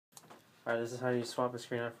Alright, this is how you swap a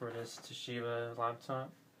screen out for this Toshiba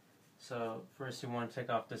laptop. So first you want to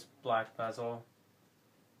take off this black bezel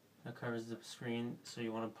that covers the screen. So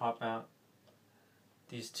you want to pop out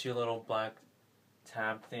these two little black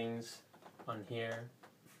tab things on here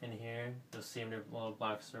and here. You'll see them, they're little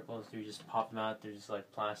black circles. You just pop them out. They're just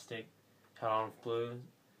like plastic, held on with glue.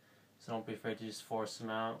 So don't be afraid to just force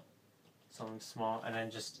them out. Something small, and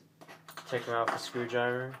then just take them out with a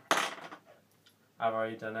screwdriver. I've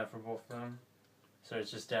already done that for both of them. So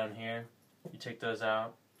it's just down here. You take those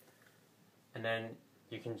out, and then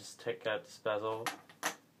you can just take out this bezel.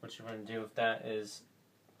 What you want to do with that is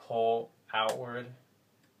pull outward.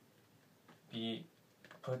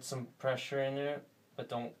 Put some pressure in there, but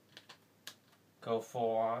don't go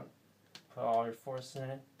full on. Put all your force in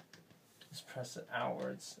it. Just press it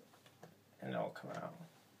outwards, and it'll come out.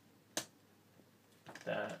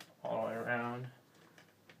 That all the way around.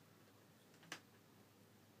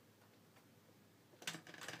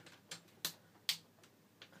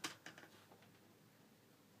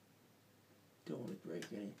 Don't want to break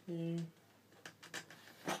anything.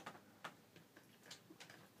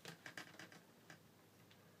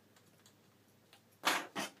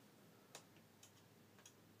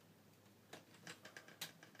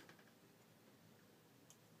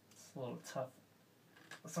 It's a little tough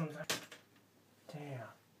sometimes. Damn.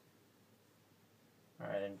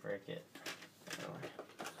 Alright, I didn't break it.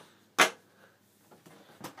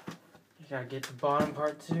 You gotta get the bottom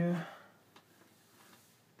part too.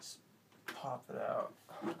 Just pop it out.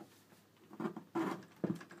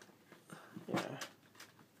 Yeah.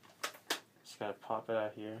 Just gotta pop it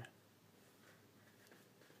out here.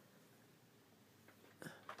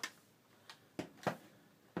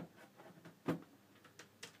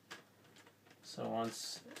 So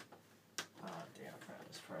once... Oh damn, I forgot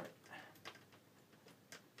this part.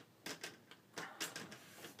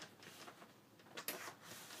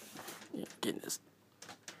 Yeah, getting this.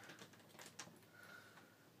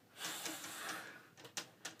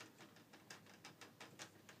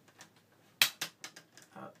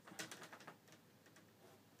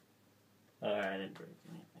 Alright, I didn't break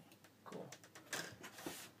anything. Cool.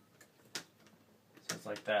 So it's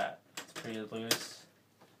like that. It's pretty loose.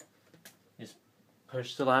 Just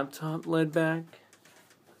push the laptop lid back.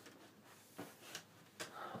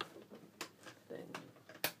 Then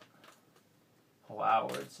pull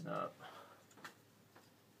outwards and up.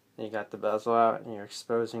 Then you got the bezel out and you're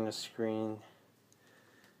exposing the screen.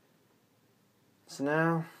 So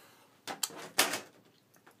now,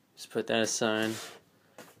 just put that aside.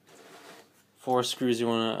 4 screws you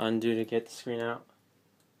want to undo to get the screen out.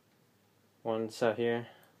 One's out here,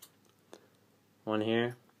 one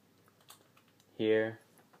here, here,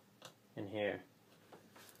 and here.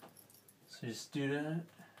 So just do that.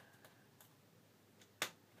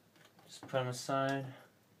 Just put them aside.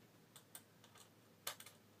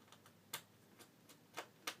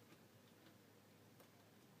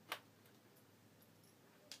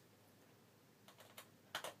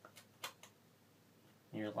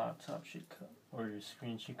 Your laptop should come, or your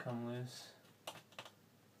screen should come loose.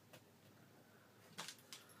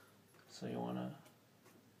 So you want to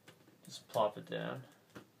just plop it down.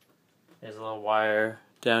 There's a little wire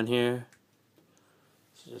down here,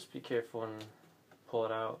 so just be careful and pull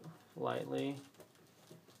it out lightly.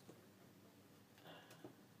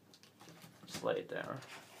 Just lay it down.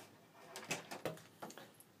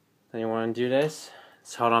 Then you want to do this.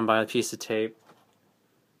 It's held on by a piece of tape,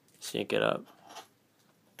 so you get up.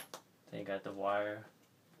 Then you got the wire.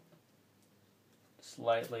 Just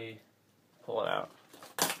lightly pull it out.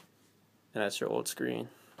 And that's your old screen.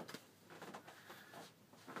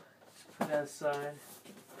 Just put that aside.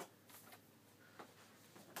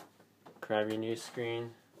 Grab your new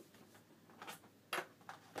screen.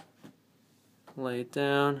 Lay it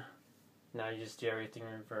down. Now you just do everything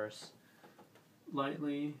in reverse.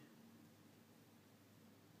 Lightly.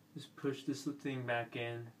 Just push this thing back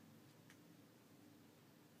in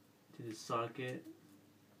to the socket.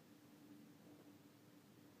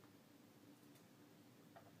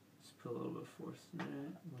 Just put a little bit of force in it.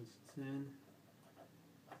 Once it's in,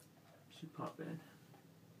 it should pop in.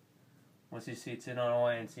 Once you see it's in all the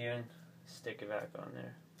way and it's in, stick it back on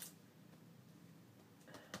there.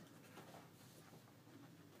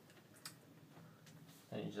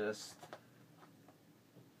 And you just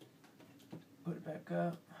put it back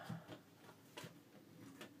up.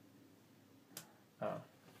 Oh.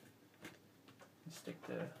 Stick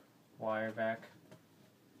the wire back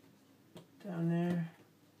down there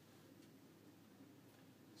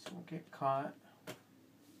so it won't get caught.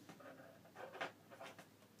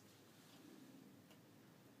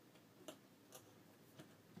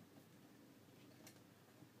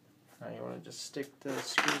 Now you want to just stick the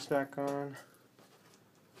screws back on.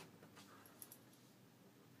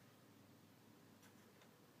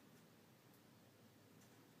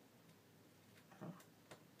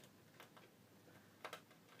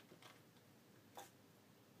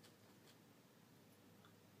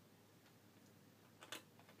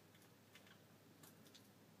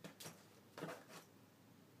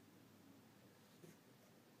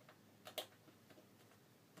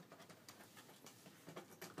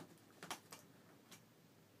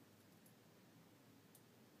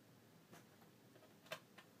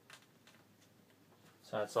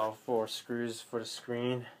 So that's all 4 screws for the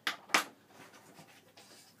screen.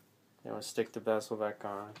 You want to stick the bezel back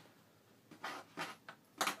on.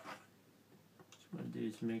 What you want to do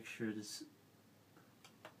is make sure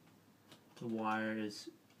the wire is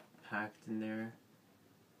packed in there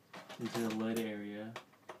into the lid area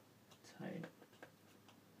tight.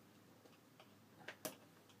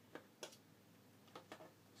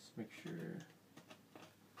 Just make sure.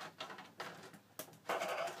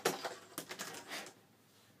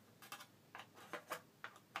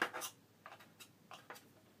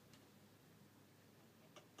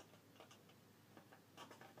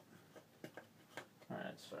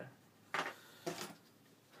 Alright, so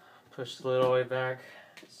push the lid all the way back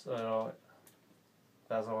so it'll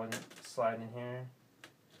bezel and slide in here.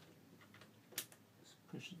 Just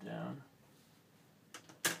push it down.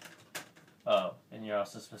 Oh, and you're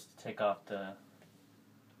also supposed to take off the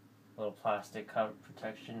little plastic cover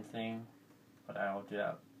protection thing, but I will do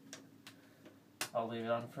that. I'll leave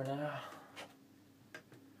it on for now.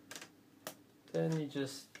 Then you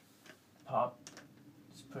just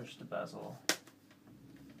push the bezel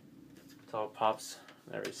until it pops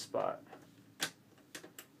in every spot.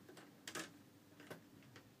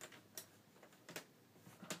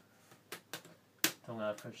 Don't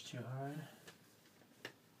let it push too hard.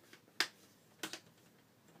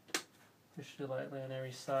 Push it lightly on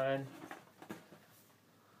every side.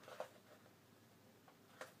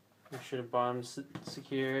 Make sure the bottom's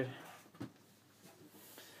secured.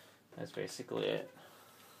 That's basically it.